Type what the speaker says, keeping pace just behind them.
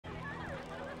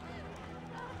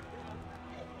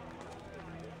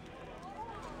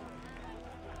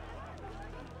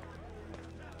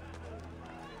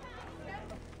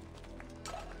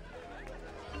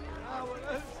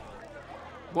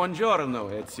Buongiorno,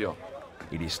 Ezio.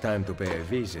 It is time to pay a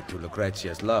visit to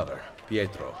Lucrezia's lover,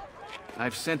 Pietro.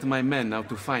 I've sent my men out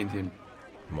to find him.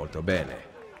 Molto bene.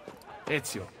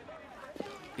 Ezio,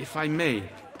 if I may...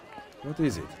 What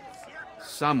is it?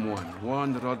 Someone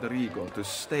warned Rodrigo to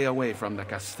stay away from the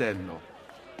castello.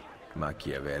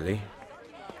 Machiavelli?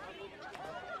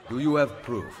 Do you have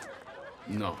proof?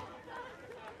 No.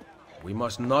 We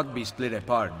must not be split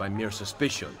apart by mere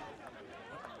suspicion.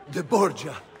 The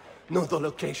Borgia know the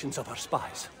locations of our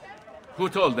spies. Who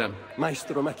told them?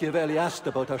 Maestro Machiavelli asked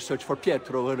about our search for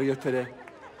Pietro earlier today.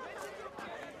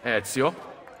 Ezio?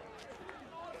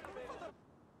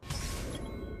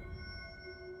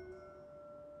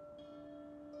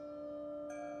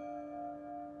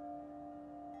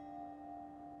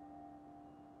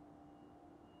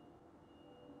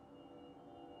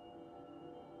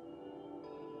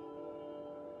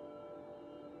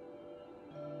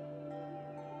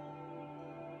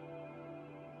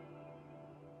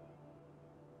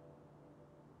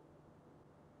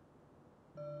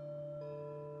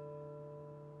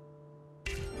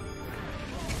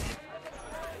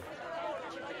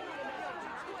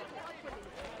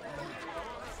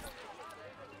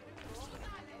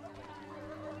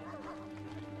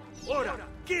 Ora,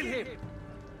 kill him!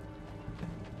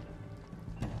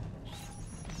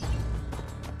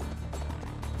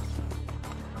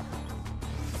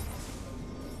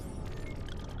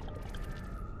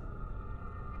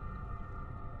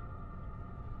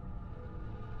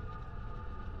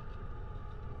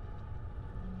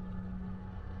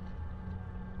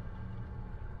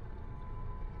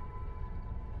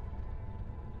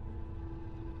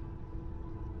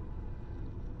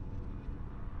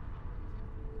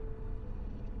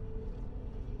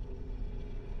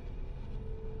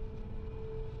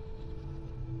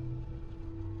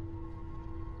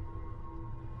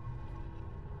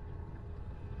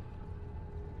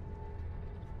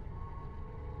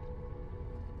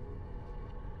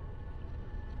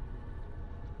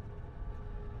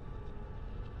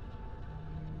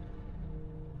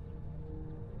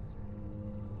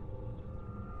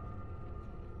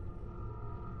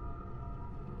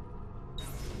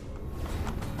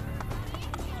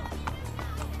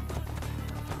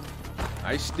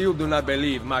 I still do not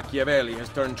believe Machiavelli has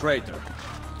turned traitor.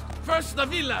 First the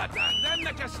villa, then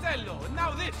the castello, and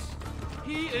now this.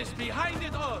 He is behind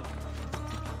it all.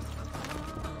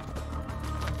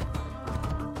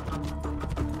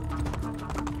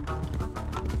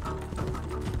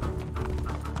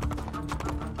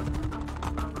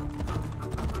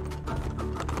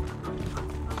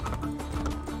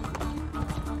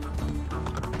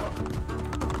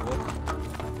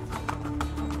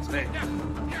 Stay.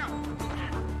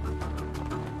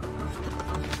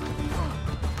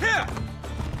 Here!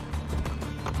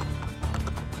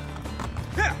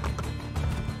 Here!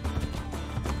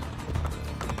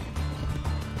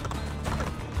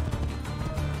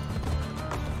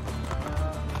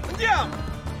 Andiamo!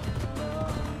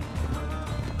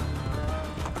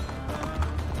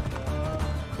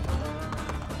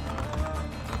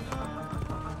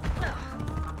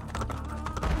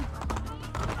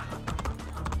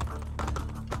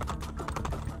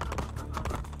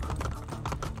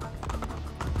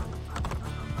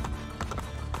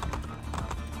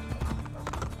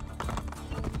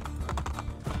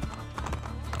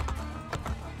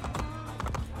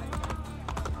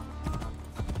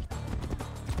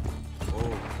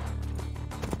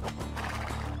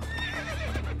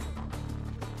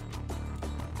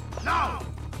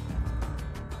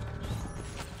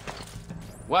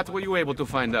 What were you able to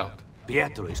find out?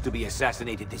 Pietro is to be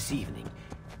assassinated this evening.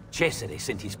 Cesare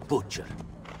sent his butcher.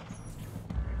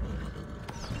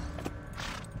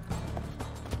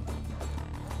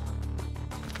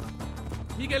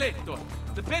 Migueletto,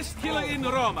 the best killer in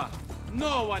Roma.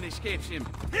 No one escapes him.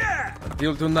 Here!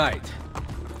 Until tonight.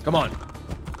 Come on.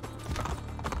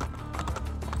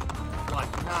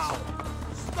 What now?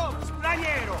 Stop,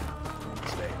 straniero!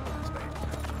 Stay.